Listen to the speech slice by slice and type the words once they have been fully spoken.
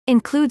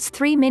Includes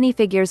 3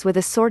 minifigures with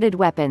assorted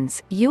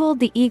weapons,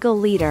 Ewald the Eagle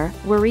Leader,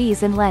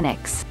 Worriz and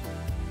Lennox.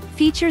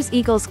 Features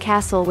Eagle's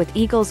castle with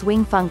Eagle's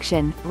wing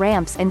function,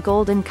 ramps and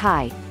golden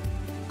Kai.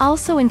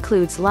 Also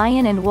includes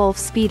Lion and Wolf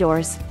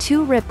Speedorz,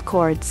 2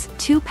 ripcords,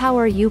 2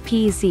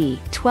 power-upz,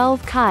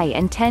 12 Kai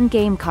and 10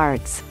 game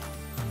cards.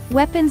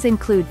 Weapons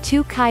include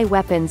 2 Kai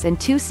weapons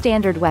and 2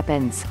 standard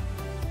weapons.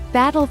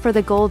 Battle for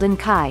the Golden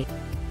Kai.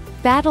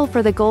 Battle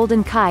for the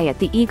Golden Kai at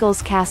the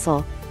Eagle's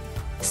castle.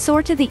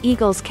 Soar to the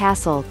Eagle's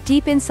castle,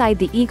 deep inside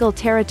the Eagle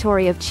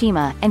territory of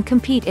Chima, and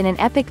compete in an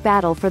epic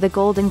battle for the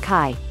Golden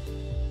Kai.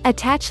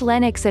 Attach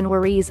Lennox and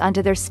Worriz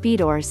onto their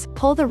Speedorz,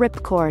 pull the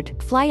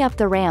ripcord, fly up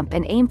the ramp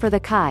and aim for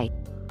the Kai.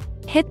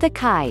 Hit the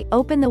Kai,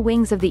 open the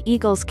wings of the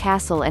Eagle's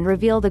castle and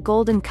reveal the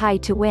Golden Kai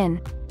to win.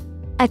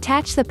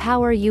 Attach the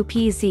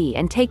power-upz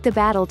and take the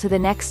battle to the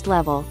next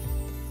level.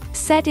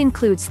 Set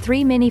includes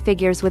 3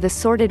 minifigures with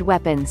assorted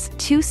weapons,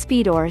 2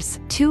 Speedorz,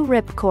 2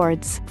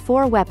 ripcords,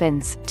 4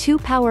 weapons, 2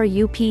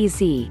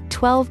 power-upz,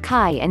 12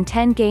 Kai and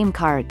 10 game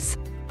cards.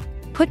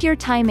 Put your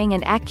timing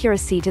and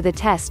accuracy to the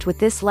test with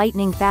this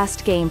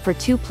lightning-fast game for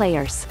 2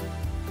 players.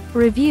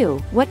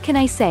 Review: what can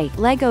I say,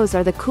 Legos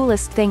are the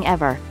coolest thing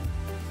ever.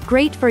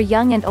 Great for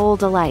young and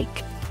old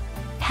alike.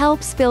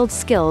 Helps build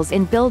skills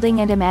in building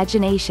and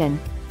imagination.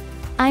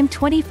 I'm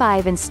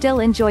 25 and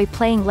still enjoy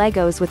playing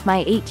Legos with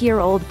my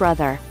 8-year-old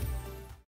brother.